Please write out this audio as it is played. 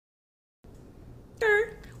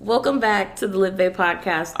Welcome back to the LBP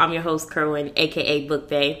podcast. I'm your host, Kerwin, aka Book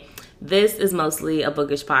Bay. This is mostly a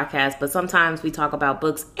bookish podcast, but sometimes we talk about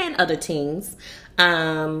books and other things. I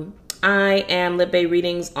am LBP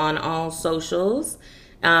Readings on all socials.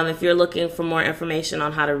 If you're looking for more information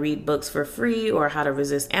on how to read books for free or how to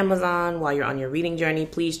resist Amazon while you're on your reading journey,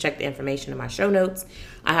 please check the information in my show notes.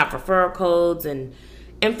 I have referral codes and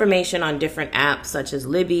information on different apps such as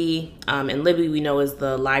Libby. And Libby we know is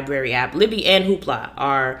the library app. Libby and Hoopla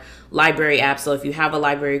are library apps. So if you have a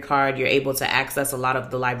library card, you're able to access a lot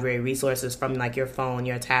of the library resources from like your phone,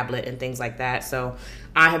 your tablet, and things like that. So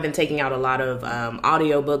I have been taking out a lot of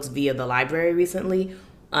audiobooks via the library recently.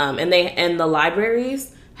 And the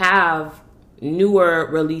libraries have newer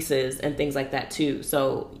releases and things like that too.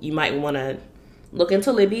 So you might want to look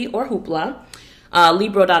into Libby or Hoopla.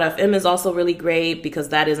 Libro.fm is also really great because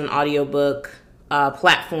that is an audiobook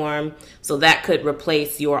platform. So that could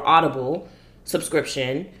replace your Audible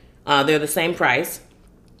subscription. They're the same price,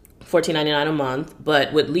 $14.99 a month.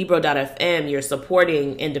 But with Libro.fm, you're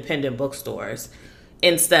supporting independent bookstores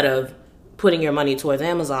instead of putting your money towards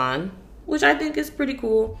Amazon, which I think is pretty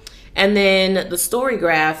cool. And then the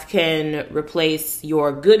Storygraph can replace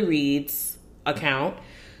your Goodreads account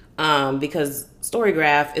because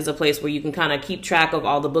Storygraph is a place where you can kind of keep track of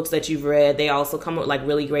all the books that you've read. They also come with like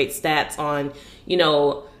really great stats on,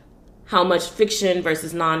 how much fiction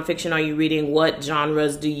versus nonfiction are you reading? What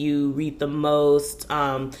genres do you read the most?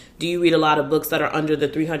 Do you read a lot of books that are under the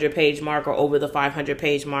 300-page mark or over the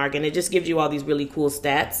 500-page mark? And it just gives you all these really cool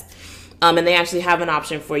stats. And they actually have an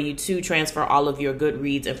option for you to transfer all of your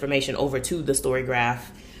Goodreads information over to the Storygraph.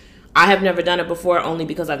 I have never done it before only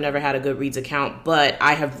because I've never had a Goodreads account, but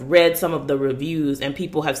I have read some of the reviews and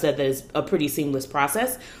people have said that it's a pretty seamless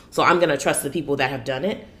process. So I'm going to trust the people that have done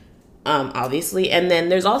it, obviously. And then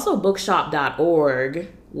there's also bookshop.org,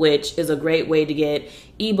 which is a great way to get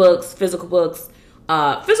ebooks, physical books,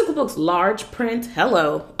 large print,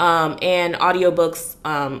 and audiobooks,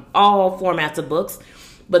 all formats of books.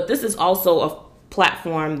 But this is also a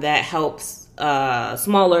platform that helps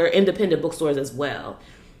smaller independent bookstores as well.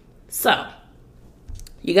 So,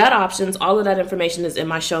 you got options. All of that information is in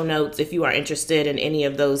my show notes if you are interested in any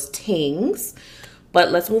of those things.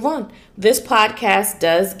 But let's move on. This podcast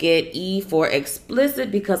does get E for explicit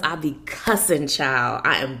because I be cussing, child.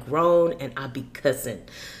 I am grown and I be cussing.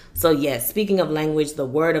 So, yes, speaking of language, the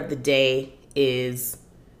word of the day is...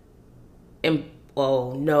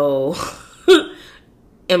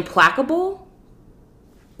 implacable?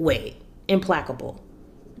 Wait, implacable.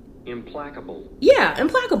 Implacable. Yeah,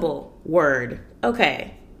 implacable word.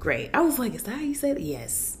 Okay, great. I was like, is that how you say it?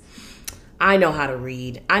 Yes. I know how to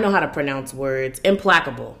read. I know how to pronounce words.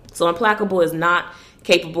 Implacable. So implacable is not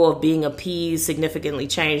capable of being appeased, significantly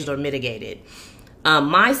changed, or mitigated.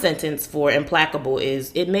 My sentence for implacable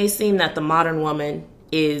is, it may seem that modern women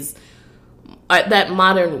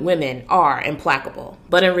are implacable,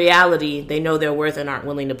 but in reality, they know their worth and aren't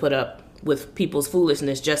willing to put up with people's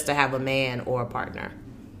foolishness just to have a man or a partner.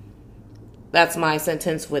 That's my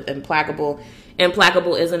sentence with implacable.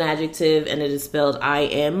 Implacable is an adjective, and it is spelled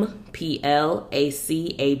Implacable.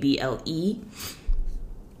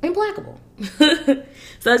 Implacable.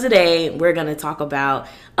 So today, we're going to talk about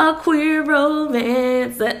a queer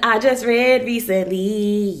romance that I just read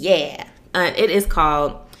recently. Yeah. It is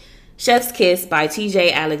called Chef's Kiss by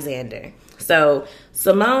T.J. Alexander. So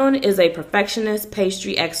Simone is a perfectionist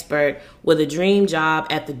pastry expert with a dream job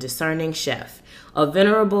at the Discerning Chef, a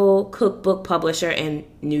venerable cookbook publisher in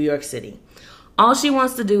New York City. All she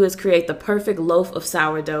wants to do is create the perfect loaf of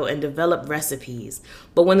sourdough and develop recipes.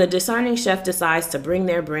 But when the Discerning Chef decides to bring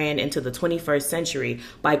their brand into the 21st century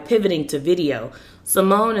by pivoting to video,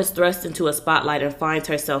 Simone is thrust into a spotlight and finds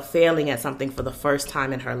herself failing at something for the first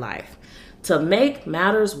time in her life. To make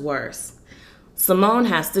matters worse, Simone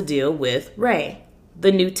has to deal with Ray,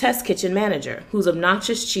 the new test kitchen manager, whose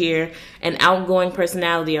obnoxious cheer and outgoing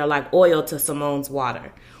personality are like oil to Simone's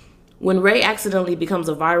water. When Ray accidentally becomes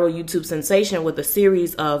a viral YouTube sensation with a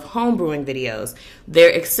series of homebrewing videos, their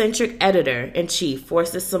eccentric editor-in-chief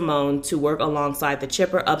forces Simone to work alongside the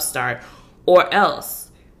chipper upstart or else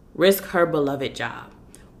risk her beloved job.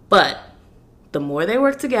 But the more they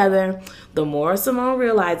work together, the more Simone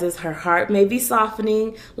realizes her heart may be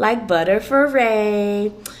softening like butter for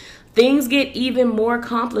Ray. Things get even more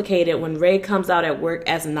complicated when Ray comes out at work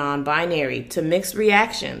as non-binary to mixed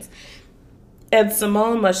reactions. And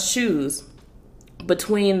Simone must choose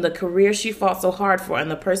between the career she fought so hard for and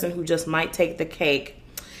the person who just might take the cake.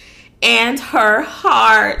 And her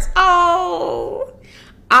heart. Oh,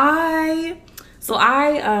 I So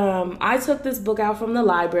I took this book out from the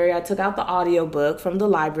library. I took out the audiobook from the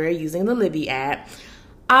library using the Libby app.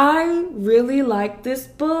 I really like this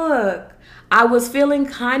book. I was feeling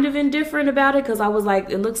kind of indifferent about it because I was like,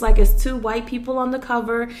 it looks like it's two white people on the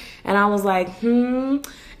cover. And I was like,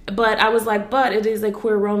 But I was like, but it is a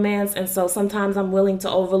queer romance. And so sometimes I'm willing to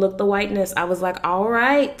overlook the whiteness. I was like, all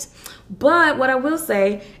right. But what I will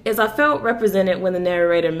say is I felt represented when the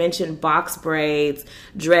narrator mentioned box braids,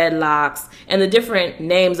 dreadlocks, and the different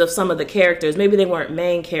names of some of the characters. Maybe they weren't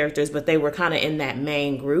main characters, but they were kind of in that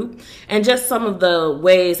main group. And just some of the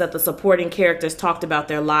ways that the supporting characters talked about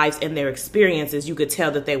their lives and their experiences, you could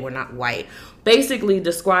tell that they were not white. Basically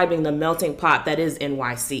describing the melting pot that is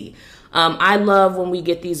NYC. I love when we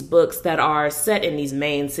get these books that are set in these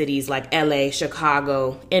main cities like LA,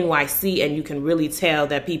 Chicago, NYC, and you can really tell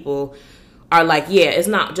that people are like, yeah, it's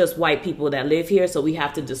not just white people that live here, so we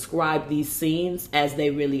have to describe these scenes as they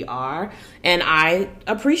really are. And I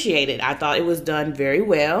appreciate it. I thought it was done very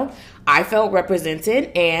well. I felt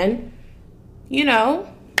represented, and, you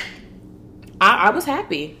know, I was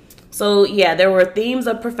happy. So, yeah, there were themes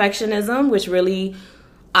of perfectionism, which really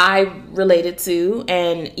I related to,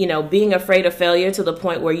 and, you know, being afraid of failure to the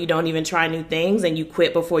point where you don't even try new things and you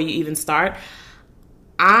quit before you even start.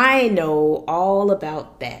 I know all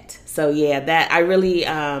about that. So yeah, that I really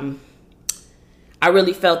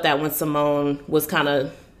felt that when Simone was kind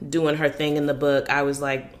of doing her thing in the book. I was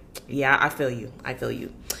like, yeah, I feel you.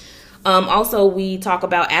 Also, we talk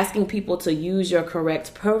about asking people to use your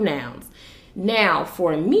correct pronouns. Now,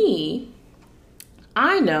 for me,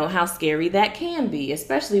 I know how scary that can be,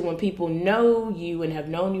 especially when people know you and have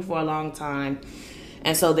known you for a long time.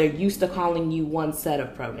 And so they're used to calling you one set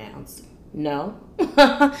of pronouns. No?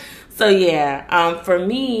 So yeah, for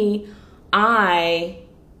me, I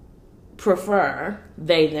prefer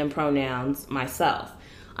they, them pronouns myself.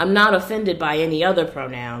 I'm not offended by any other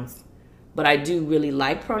pronouns, but I do really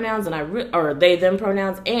like pronouns or they, them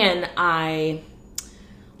pronouns. And I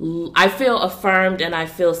feel affirmed and I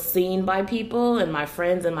feel seen by people and my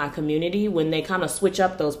friends and my community when they kind of switch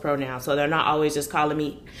up those pronouns. So they're not always just calling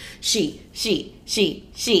me she,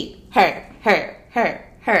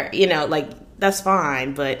 her, you know, like that's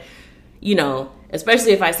fine. But, you know,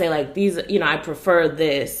 especially if I say like these, you know, I prefer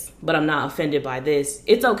this, but I'm not offended by this.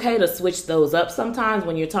 It's okay to switch those up sometimes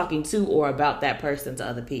when you're talking to or about that person to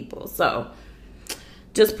other people. So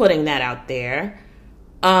just putting that out there.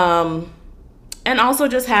 And also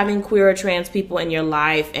just having queer or trans people in your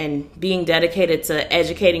life and being dedicated to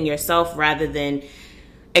educating yourself rather than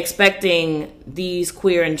expecting these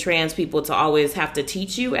queer and trans people to always have to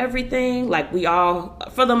teach you everything. Like we all,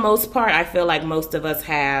 for the most part, I feel like most of us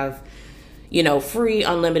have, you know, free,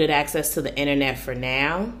 unlimited access to the internet for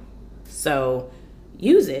now. So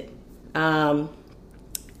use it. And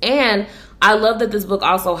I love that this book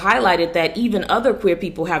also highlighted that even other queer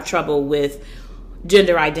people have trouble with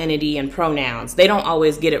gender identity and pronouns. They don't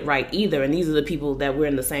always get it right either. And these are the people that we're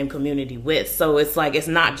in the same community with. So it's like, it's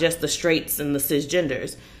not just the straights and the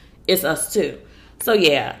cisgenders. It's us too. So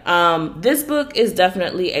yeah, this book is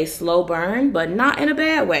definitely a slow burn, but not in a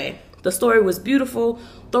bad way. The story was beautiful.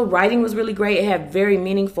 The writing was really great. It had very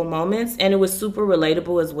meaningful moments and it was super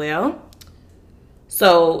relatable as well.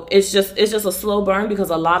 So it's just a slow burn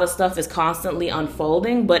because a lot of stuff is constantly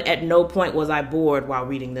unfolding, but at no point was I bored while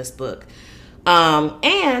reading this book. Let's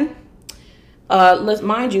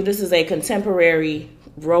mind you, this is a contemporary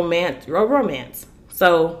romance.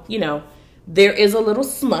 So, you know, there is a little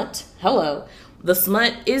smut. Hello. The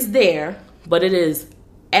smut is there, but it is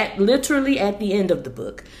literally at the end of the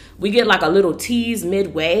book. We get like a little tease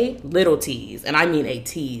midway, little tease. And I mean a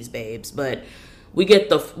tease, babes, but we get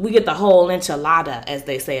the whole enchilada, as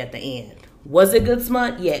they say at the end. Was it good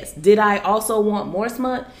smut? Yes. Did I also want more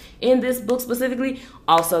smut in this book specifically?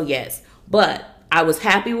 Also, yes. But I was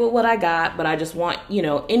happy with what I got, but I just want, you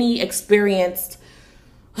know, any experienced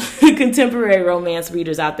contemporary romance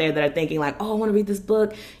readers out there that are thinking like, oh, I want to read this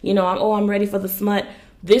book, you know, I'm ready for the smut.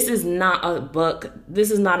 This is not a book. This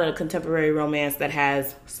is not a contemporary romance that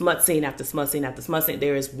has smut scene after smut scene after smut scene.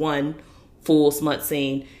 There is one full smut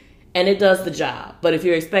scene and it does the job. But if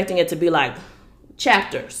you're expecting it to be like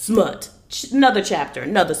chapter, smut, another chapter,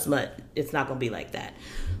 another smut, it's not going to be like that.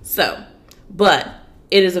 So, but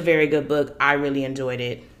it is a very good book. I really enjoyed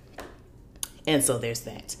it. And so there's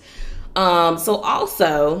that. So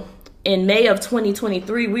also, in May of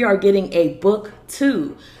 2023, we are getting a book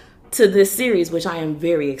 2 to this series, which I am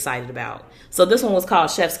very excited about. So this one was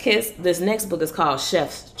called Chef's Kiss. This next book is called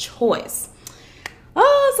Chef's Choice.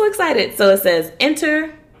 Oh, so excited. So it says,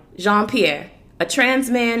 enter Jean-Pierre, a trans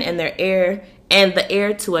man and the heir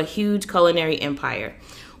to a huge culinary empire.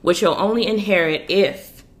 which he'll only inherit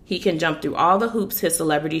if he can jump through all the hoops his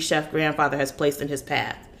celebrity chef grandfather has placed in his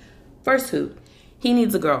path. First hoop, he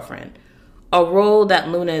needs a girlfriend, a role that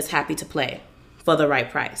Luna is happy to play for the right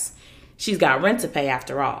price. She's got rent to pay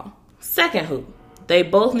after all. Second hoop, they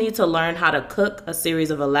both need to learn how to cook a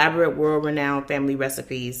series of elaborate world-renowned family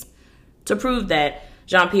recipes to prove that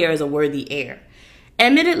Jean-Pierre is a worthy heir.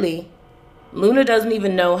 Admittedly, Luna doesn't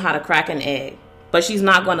even know how to crack an egg, but she's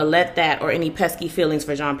not going to let that or any pesky feelings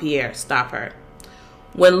for Jean-Pierre stop her.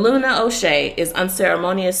 When Luna O'Shea is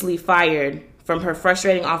unceremoniously fired from her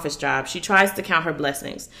frustrating office job, she tries to count her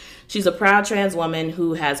blessings. She's a proud trans woman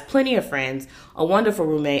who has plenty of friends, a wonderful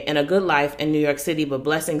roommate, and a good life in New York City, but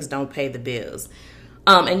blessings don't pay the bills.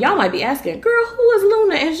 And y'all might be asking, girl, who is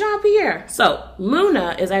Luna and Jean-Pierre? So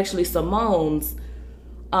Luna is actually Simone's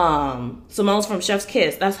from Chef's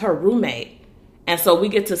Kiss. That's her roommate. And so we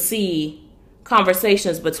get to see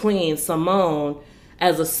conversations between Simone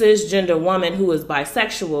as a cisgender woman who is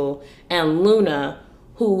bisexual and Luna,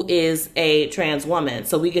 who is a trans woman.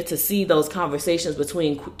 So we get to see those conversations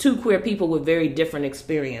between two queer people with very different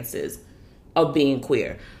experiences of being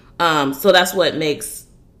queer. So that's what makes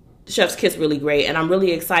Chef's Kiss really great. And I'm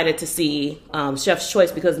really excited to see Chef's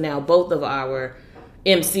Choice because now both of our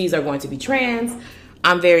MCs are going to be trans.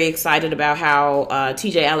 I'm very excited about how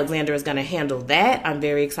TJ Alexander is going to handle that. I'm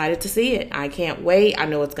very excited to see it. I can't wait. I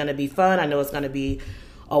know it's going to be fun. I know it's going to be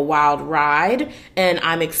a wild ride. And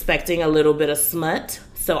I'm expecting a little bit of smut.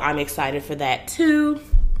 So I'm excited for that too.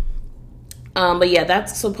 But yeah,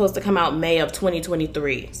 that's supposed to come out May of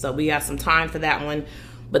 2023. So we got some time for that one.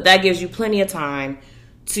 But that gives you plenty of time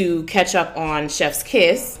to catch up on Chef's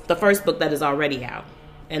Kiss, the first book that is already out.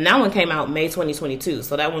 And that one came out May 2022.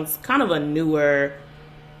 So that one's kind of a newer...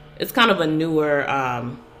 It's kind of a newer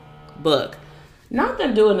book. Not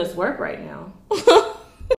them doing this work right now.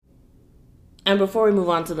 And before we move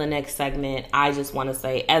on to the next segment, I just want to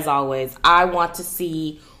say, as always, I want to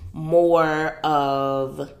see more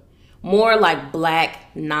like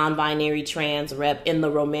Black non-binary trans rep in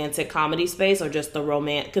the romantic comedy space or just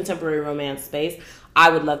the contemporary romance space.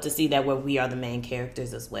 I would love to see that where we are the main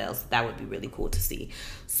characters as well. So that would be really cool to see.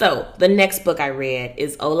 So the next book I read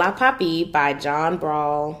is Hola, Papi by John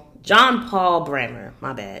Paul Brammer.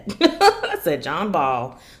 My bad. I said John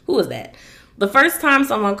Paul. Who was that? The first time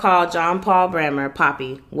someone called John Paul Brammer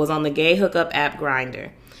Papi was on the gay hookup app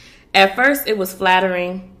Grindr. At first, it was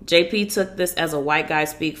flattering. JP took this as a white guy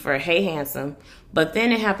speak for hey handsome, but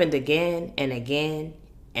then it happened again and again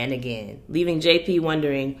and again, leaving JP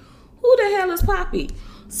wondering, who the hell is Papi?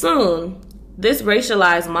 Soon, this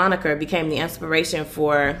racialized moniker became the inspiration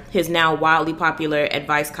for his now wildly popular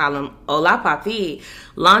advice column, Hola, Papi,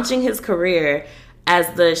 launching his career as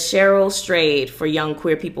the Cheryl Strayed for young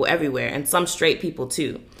queer people everywhere, and some straight people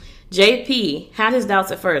too. JP had his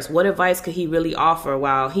doubts at first. What advice could he really offer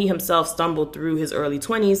while he himself stumbled through his early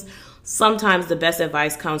 20s? Sometimes the best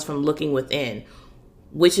advice comes from looking within,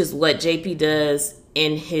 which is what JP does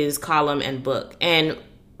in his column and book. And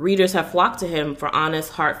readers have flocked to him for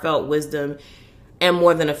honest, heartfelt wisdom and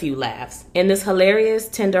more than a few laughs. In this hilarious,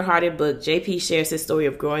 tender-hearted book, JP shares his story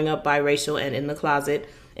of growing up biracial and in the closet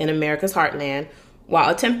in America's heartland while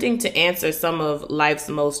attempting to answer some of life's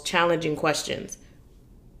most challenging questions.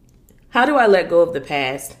 How do I let go of the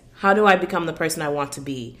past? How do I become the person I want to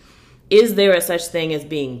be? Is there a such thing as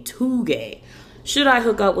being too gay? Should I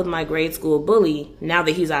hook up with my grade school bully now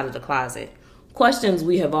that he's out of the closet? Questions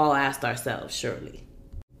we have all asked ourselves, surely.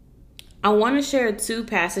 I want to share 2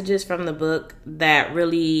 passages from the book that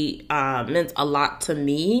really meant a lot to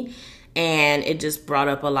me, and it just brought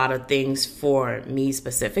up a lot of things for me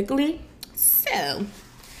specifically. So,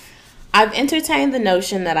 I've entertained the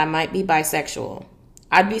notion that I might be bisexual.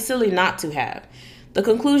 I'd be silly not to have. The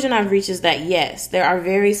conclusion I've reached is that yes, there are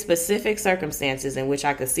very specific circumstances in which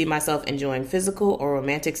I could see myself enjoying physical or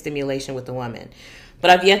romantic stimulation with a woman,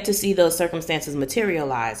 but I've yet to see those circumstances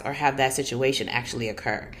materialize or have that situation actually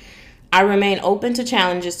occur. I remain open to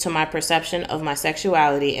challenges to my perception of my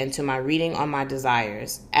sexuality and to my reading on my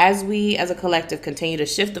desires. As we, as a collective, continue to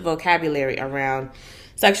shift the vocabulary around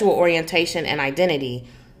sexual orientation and identity,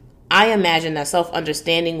 I imagine that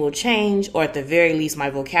self-understanding will change, or at the very least, my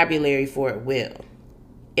vocabulary for it will.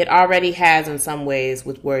 It already has in some ways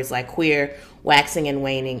with words like queer, waxing and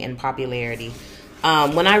waning in popularity.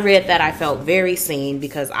 When I read that, I felt very seen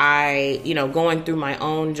because going through my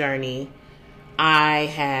own journey, I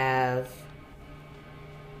have...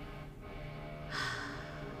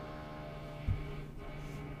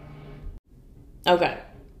 Okay.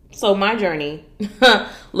 So my journey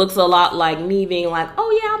looks a lot like me being like,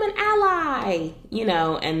 oh yeah, I'm an ally,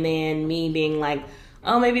 and then me being like,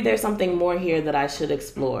 oh, maybe there's something more here that I should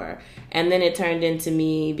explore. And then it turned into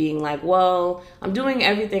me being like, well, I'm doing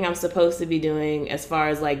everything I'm supposed to be doing as far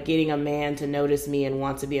as like getting a man to notice me and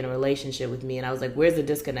want to be in a relationship with me. And I was like, where's the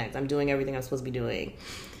disconnect? I'm doing everything I'm supposed to be doing.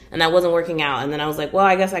 And that wasn't working out. And then I was like, well,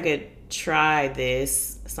 I guess I could try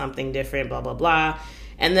this, something different, blah, blah, blah.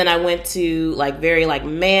 And then I went to like very like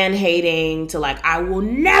man hating to like, I will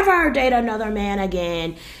never date another man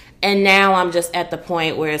again. And now I'm just at the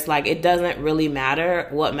point where it's like, it doesn't really matter.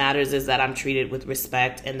 What matters is that I'm treated with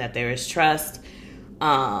respect and that there is trust.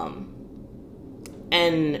 And,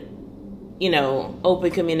 you know,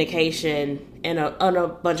 open communication and a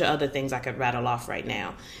bunch of other things I could rattle off right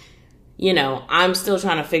now. You know, I'm still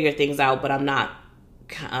trying to figure things out, but I'm not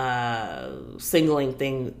singling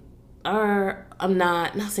things, or I'm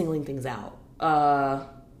not singling things out. I'm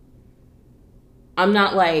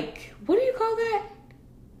not like, what do you call that?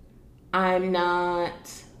 I'm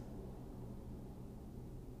not,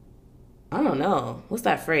 I don't know. What's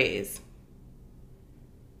that phrase?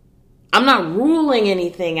 I'm not ruling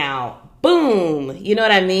anything out. Boom. You know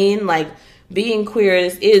what I mean? Like, being queer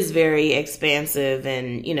is very expansive,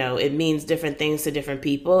 and, you know, it means different things to different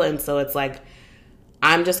people. And so it's like,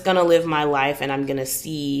 I'm just going to live my life and I'm going to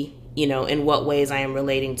see, you know, in what ways I am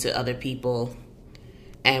relating to other people.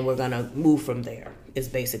 And we're going to move from there is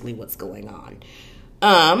basically what's going on.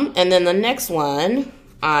 And then the next one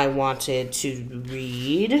I wanted to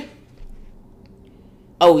read.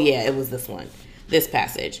 Oh yeah, it was this one. This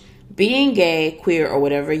passage. Being gay, queer, or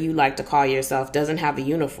whatever you like to call yourself doesn't have a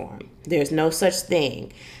uniform. There's no such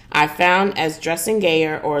thing. I found as dressing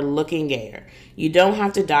gayer or looking gayer. You don't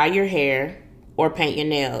have to dye your hair or paint your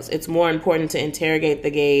nails. It's more important to interrogate the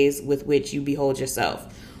gaze with which you behold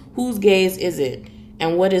yourself. Whose gaze is it?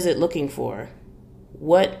 And what is it looking for?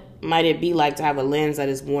 What might it be like to have a lens that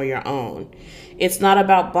is more your own? It's not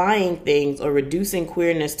about buying things or reducing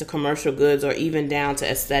queerness to commercial goods or even down to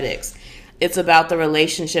aesthetics. It's about the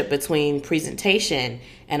relationship between presentation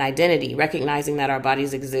and identity, recognizing that our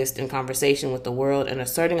bodies exist in conversation with the world and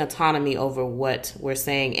asserting autonomy over what we're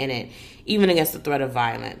saying in it, even against the threat of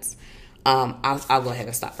violence. I'll go ahead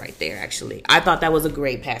and stop right there, actually. I thought that was a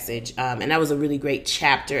great passage, and that was a really great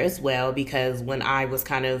chapter as well, because when I was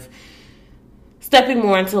kind of stepping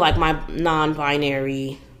more into like my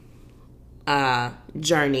non-binary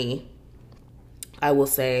journey, I will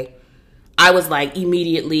say, I was like,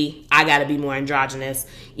 immediately, I got to be more androgynous.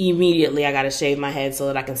 Immediately, I got to shave my head so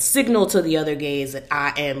that I can signal to the other gays that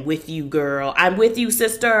I am with you, girl. I'm with you,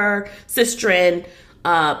 sister, sistren,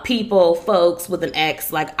 people, folks with an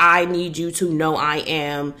X. Like, I need you to know I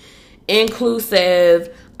am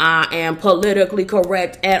inclusive. I am politically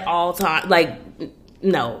correct at all times. Like,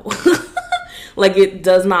 no. Like, it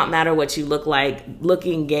does not matter what you look like.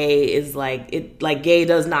 Looking gay is like gay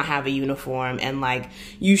does not have a uniform, and like,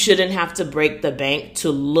 you shouldn't have to break the bank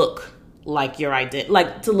to look like your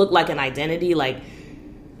to look like an identity. Like,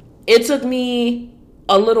 it took me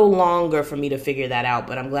a little longer for me to figure that out,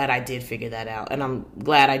 but I'm glad I did figure that out, and I'm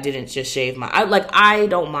glad I didn't just shave I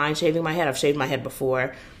don't mind shaving my head. I've shaved my head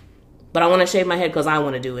before, but I want to shave my head because I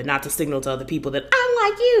want to do it, not to signal to other people that I'm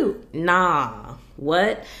like you. Nah,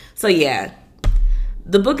 what? So yeah.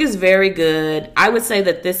 The book is very good. I would say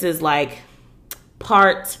that this is like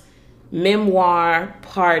part memoir,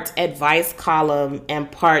 part advice column,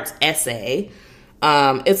 and part essay.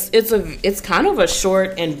 It's kind of a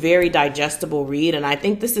short and very digestible read, and I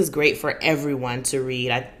think this is great for everyone to read.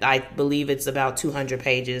 I believe it's about 200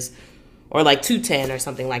 pages, or like 210 or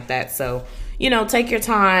something like that. So, you know, take your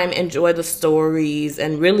time, enjoy the stories,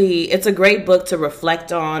 and really, it's a great book to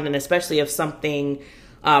reflect on, and especially if something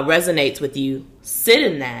resonates with you, sit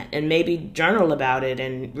in that and maybe journal about it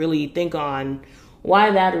and really think on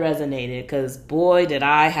why that resonated, because boy, did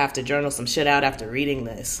I have to journal some shit out after reading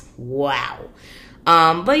this. Wow.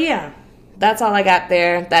 But yeah, that's all I got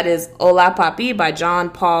there. That is Hola, Papi by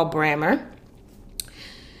John Paul Brammer.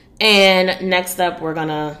 And next up, we're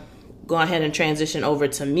gonna go ahead and transition over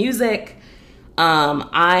to music.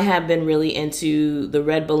 I have been really into The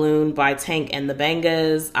Red Balloon by Tank and the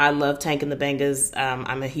Bangas. I love Tank and the Bangas.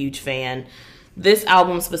 I'm a huge fan. This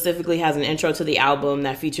album specifically has an intro to the album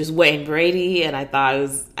that features Wayne Brady, and I thought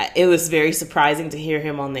it was very surprising to hear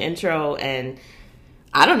him on the intro, and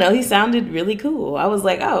I don't know, he sounded really cool. I was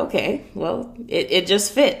like, oh, okay, well, it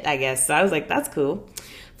just fit, I guess. So I was like, that's cool.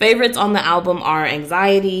 Favorites on the album are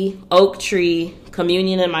Anxiety, Oak Tree,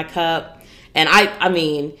 Communion in My Cup. And I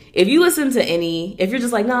mean, if you listen to if you're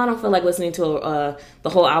just like, no, I don't feel like listening to the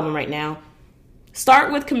whole album right now,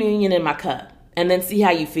 start with Communion in My Cup and then see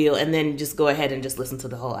how you feel, and then just go ahead and just listen to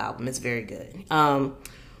the whole album. It's very good.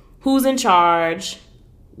 Who's in Charge,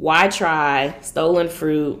 Why Try, Stolen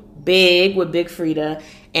Fruit, Big with Big Frida,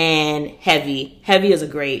 and Heavy. Heavy is a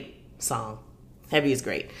great song. Heavy is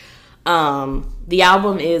great. The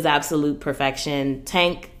album is absolute perfection.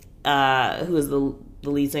 Tank, who is the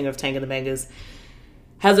lead singer of Tank and the Bangas,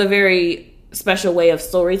 has a very special way of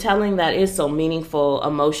storytelling that is so meaningful,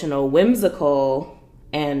 emotional, whimsical,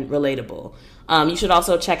 and relatable. You should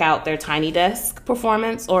also check out their Tiny Desk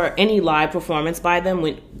performance or any live performance by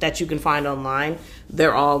them that you can find online.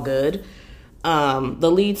 They're all good.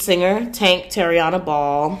 The lead singer, Tank Tariana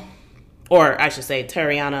Ball, or I should say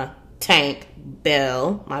Tariana Tank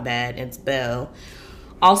Bell, my bad, it's Bell,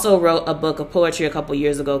 also wrote a book of poetry a couple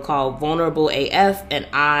years ago called Vulnerable AF, and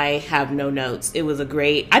I have no notes. It was I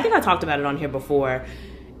think I talked about it on here before.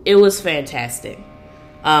 It was fantastic.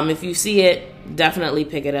 If you see it, definitely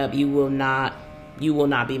pick it up. You will not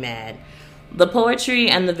be mad. The poetry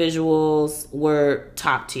and the visuals were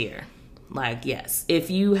top tier. Like, yes, if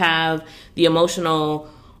you have the emotional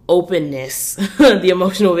openness, the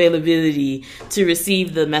emotional availability to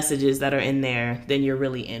receive the messages that are in there, then you're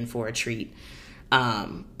really in for a treat.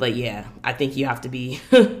 But yeah, I think you have to be,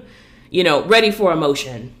 ready for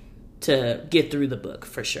emotion to get through the book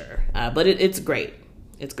for sure. But it's great.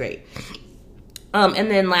 It's great. And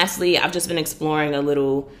then lastly, I've just been exploring a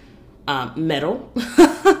little metal.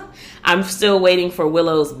 I'm still waiting for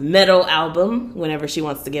Willow's metal album whenever she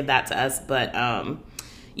wants to give that to us. But,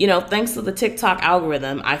 thanks to the TikTok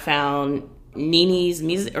algorithm, I found Nene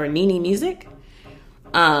Music.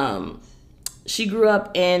 She grew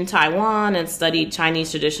up in Taiwan and studied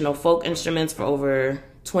Chinese traditional folk instruments for over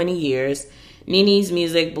 20 years. Nene's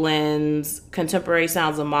music blends contemporary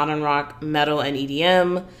sounds of modern rock, metal, and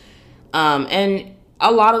EDM. And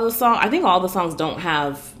a lot of the songs, I think all the songs don't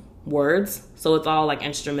have words, so it's all like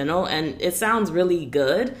instrumental, and it sounds really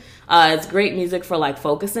good. It's great music for like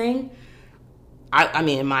focusing. I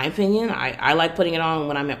mean, in my opinion, I like putting it on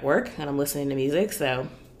when I'm at work and I'm listening to music, so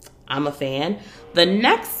I'm a fan. The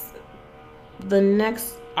next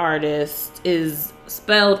artist is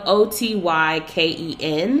spelled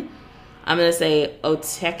OtYken. I'm going to say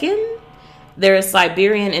Oteken. They're a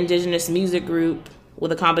Siberian indigenous music group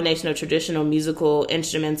with a combination of traditional musical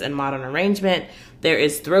instruments and modern arrangement. There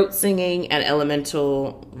is throat singing and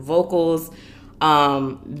elemental vocals.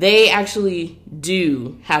 They actually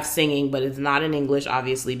do have singing, but it's not in English,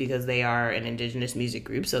 obviously, because they are an indigenous music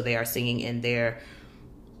group, so they are singing in their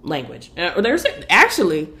language. They're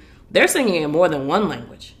singing in more than one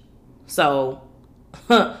language. So,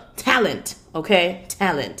 talent, okay?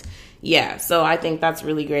 Talent. Yeah, so I think that's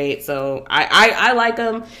really great. So I like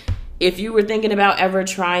them. If you were thinking about ever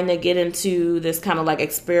trying to get into this kind of like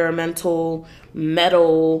experimental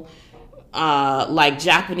metal, like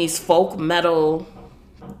Japanese folk metal,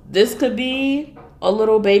 this could be a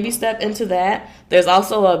little baby step into that. There's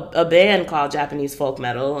also a band called Japanese folk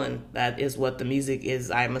metal, and that is what the music is,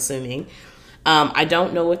 I'm assuming. I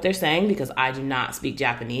don't know what they're saying because I do not speak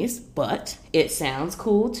Japanese, but it sounds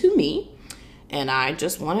cool to me, and I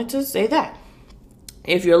just wanted to say that.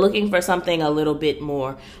 If you're looking for something a little bit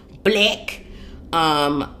more black,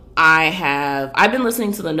 I've been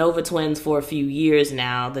listening to the Nova Twins for a few years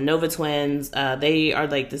now. The Nova Twins, they are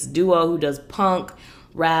like this duo who does punk,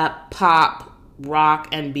 rap, pop, rock,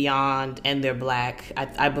 and beyond, and they're black.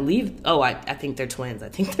 I believe, I think they're twins. I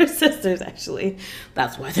think they're sisters, actually.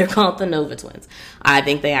 That's why they're called the Nova Twins. I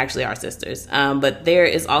think they actually are sisters. But there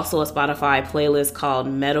is also a Spotify playlist called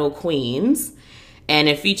Metal Queens, and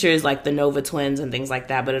it features like the Nova Twins and things like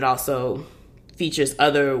that, but it also features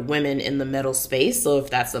other women in the metal space. So if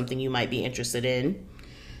that's something you might be interested in,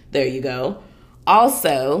 there you go.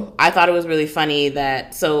 Also, I thought it was really funny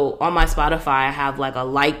that, so on my Spotify, I have like a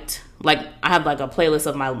playlist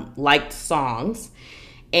of my liked songs,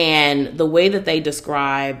 and the way that they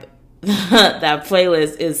describe that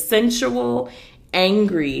playlist is sensual,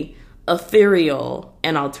 angry, ethereal,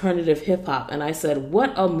 and alternative hip hop. And I said,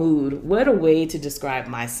 what a mood, what a way to describe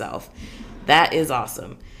myself. That is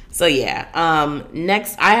awesome. So yeah,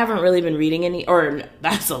 next, I haven't really been reading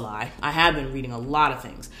that's a lie. I have been reading a lot of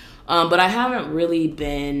things. But I haven't really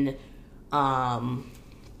been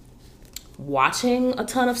watching a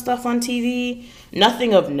ton of stuff on TV.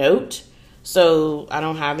 Nothing of note. So I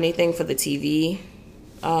don't have anything for the TV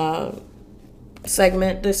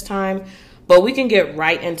segment this time. But we can get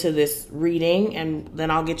right into this reading, and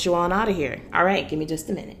then I'll get you on out of here. All right, give me just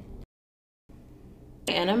a minute.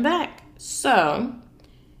 And I'm back. So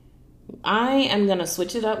I am going to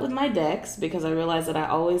switch it up with my decks because I realize that I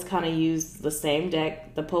always kind of use the same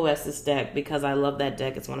deck, the Poesis deck, because I love that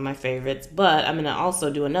deck. It's one of my favorites. But I'm going to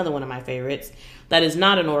also do another one of my favorites that is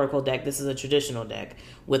not an Oracle deck. This is a traditional deck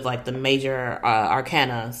with like the major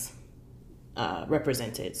arcanas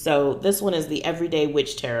represented. So this one is the Everyday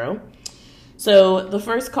Witch Tarot. So the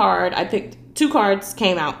first card, I picked 2 cards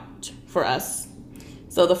came out for us.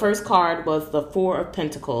 So the first card was the Four of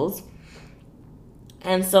Pentacles.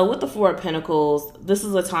 And so with the Four of Pentacles, this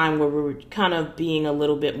is a time where we're kind of being a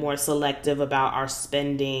little bit more selective about our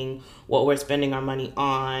spending, what we're spending our money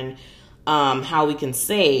on, how we can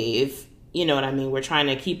save. You know what I mean? We're trying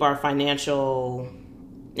to keep our financial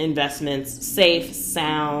investments safe,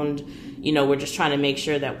 sound. You know, we're just trying to make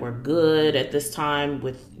sure that we're good at this time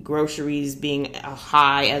with groceries being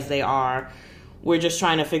high as they are. We're just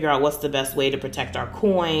trying to figure out what's the best way to protect our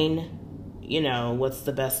coin. You know, what's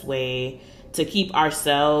the best way to keep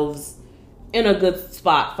ourselves in a good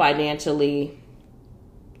spot financially,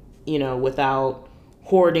 you know, without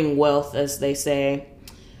hoarding wealth, as they say.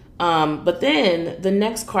 But then the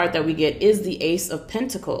next card that we get is the Ace of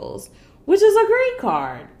Pentacles, which is a great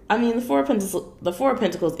card. I mean, the Four of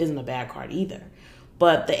Pentacles isn't a bad card either.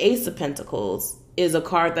 But the Ace of Pentacles is a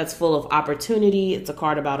card that's full of opportunity. It's a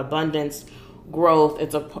card about abundance, growth.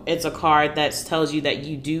 It's a card that tells you that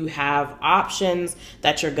you do have options,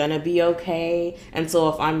 that you're gonna be okay. And so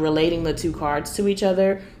if I'm relating the 2 cards to each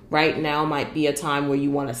other, right now might be a time where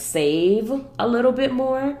you want to save a little bit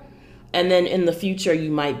more, and then in the future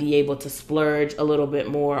you might be able to splurge a little bit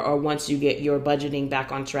more, or once you get your budgeting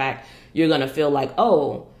back on track, you're gonna feel like,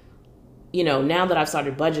 oh, you know, now that I've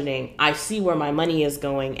started budgeting, I see where my money is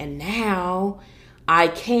going, and now I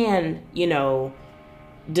can, you know,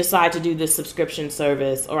 decide to do this subscription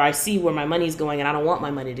service, or I see where my money's going and I don't want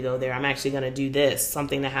my money to go there. I'm actually going to do this,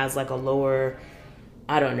 something that has like a lower,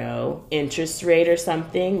 I don't know, interest rate or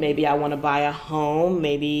something. Maybe I want to buy a home.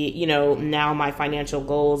 Maybe, you know, now my financial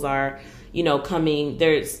goals are, you know, coming,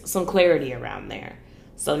 there's some clarity around there.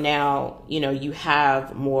 So now, you know, you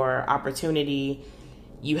have more opportunity.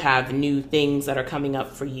 You have new things that are coming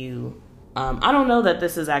up for you. I don't know that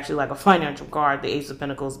this is actually like a financial card, the Ace of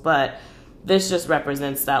Pentacles, but this just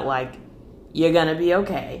represents that, like, you're going to be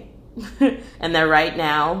okay. And that right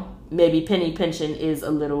now, maybe penny pinching is a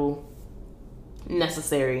little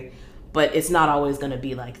necessary, but it's not always going to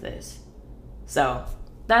be like this. So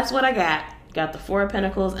that's what I got. Got the Four of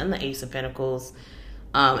Pentacles and the Ace of Pentacles.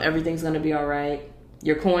 Everything's going to be all right.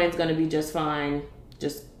 Your coin's going to be just fine.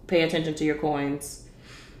 Just pay attention to your coins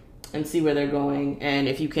and see where they're going. And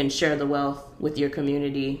if you can share the wealth with your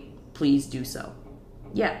community, please do so.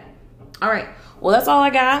 Yeah. All right. Well, that's all I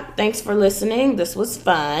got. Thanks for listening. This was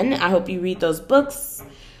fun. I hope you read those books.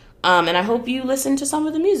 And I hope you listen to some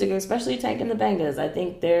of the music, especially Tank and the Bangas. I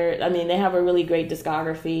think they have a really great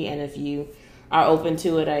discography. And if you are open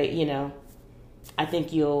to it, I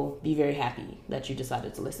think you'll be very happy that you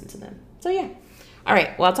decided to listen to them. So, yeah. All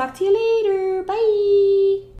right. Well, I'll talk to you later. Bye.